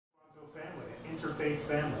interfaith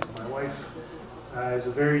family. My wife is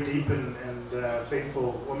a very deep and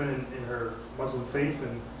faithful woman in her Muslim faith,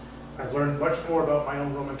 and I've learned much more about my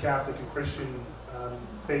own Roman Catholic and Christian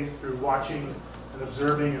faith through watching and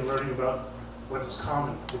observing and learning about what is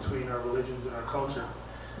common between our religions and our culture.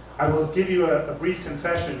 I will give you a brief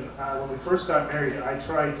confession. When we first got married, I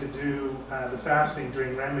tried to do the fasting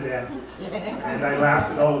during Ramadan, and I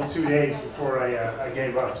lasted all of 2 days before I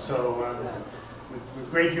gave up. So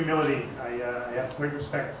with great humility, I have great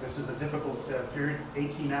respect. This is a difficult period,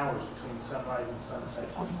 18 hours between sunrise and sunset.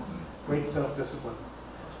 Great self-discipline.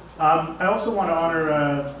 I also want to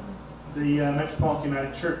honor the Metropolitan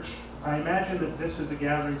United Church. I imagine that this is a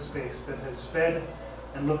gathering space that has fed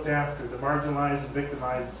and looked after the marginalized and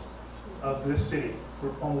victimized of this city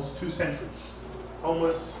for almost 2 centuries.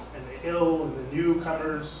 Homeless and the ill and the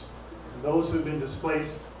newcomers and those who have been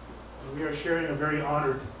displaced. And we are sharing a very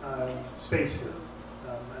honored space here.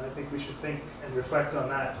 And I think we should think and reflect on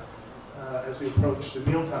that as we approach the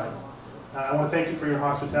mealtime. I want to thank you for your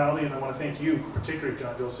hospitality, and I want to thank you, particularly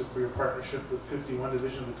John Joseph, for your partnership with 51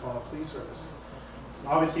 Division of the Toronto Police Service.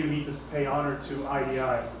 Obviously, we need to pay honor to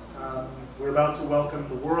IDI. We're about to welcome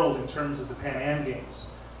the world in terms of the Pan Am Games,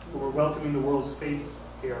 but we're welcoming the world's faith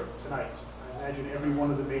here tonight. I imagine every one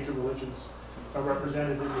of the major religions are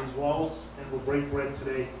represented in these walls, and will break bread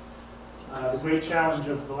today. The great challenge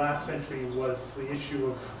of the last century was the issue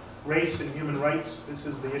of race and human rights. This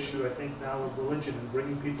is the issue, I think, now of religion and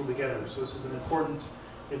bringing people together. So this is an important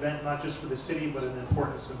event, not just for the city, but an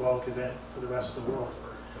important symbolic event for the rest of the world.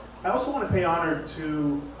 I also want to pay honor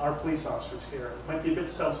to our police officers here. It might be a bit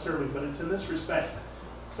self-serving, but it's in this respect.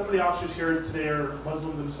 Some of the officers here today are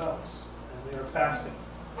Muslim themselves, and they are fasting.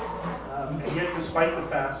 And yet, despite the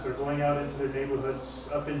fast, they're going out into their neighborhoods,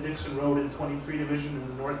 up in Dixon Road in 23 Division in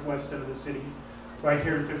the northwest end of the city, right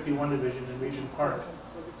here in 51 Division in Regent Park.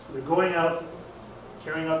 They're going out,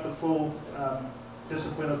 carrying out the full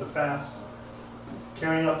discipline of the fast,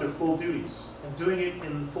 carrying out their full duties, and doing it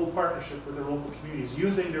in full partnership with their local communities,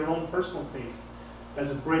 using their own personal faith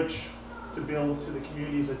as a bridge to build to the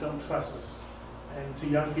communities that don't trust us, and to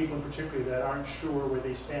young people in particular that aren't sure where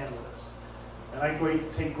they stand with us. And I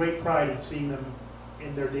take great pride in seeing them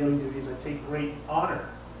in their daily duties. I take great honor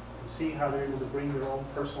in seeing how they're able to bring their own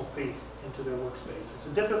personal faith into their workspace. It's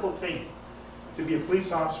a difficult thing to be a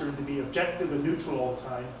police officer and to be objective and neutral all the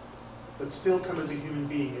time, but still come as a human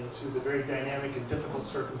being into the very dynamic and difficult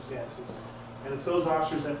circumstances. And it's those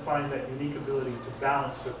officers that find that unique ability to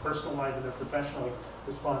balance their personal life and their professional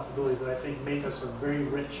responsibilities that I think make us a very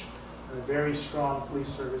rich and a very strong police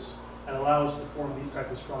service and allow us to form these type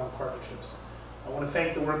of strong partnerships. I want to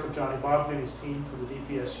thank the work of Johnny Bogley and his team from the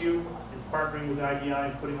DPSU in partnering with IDI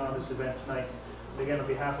and putting on this event tonight. And again, on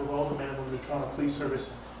behalf of all the men and women of the Toronto Police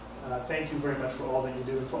Service, thank you very much for all that you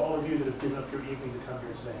do, and for all of you that have given up your evening to come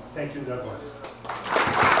here today. Thank you, and God bless.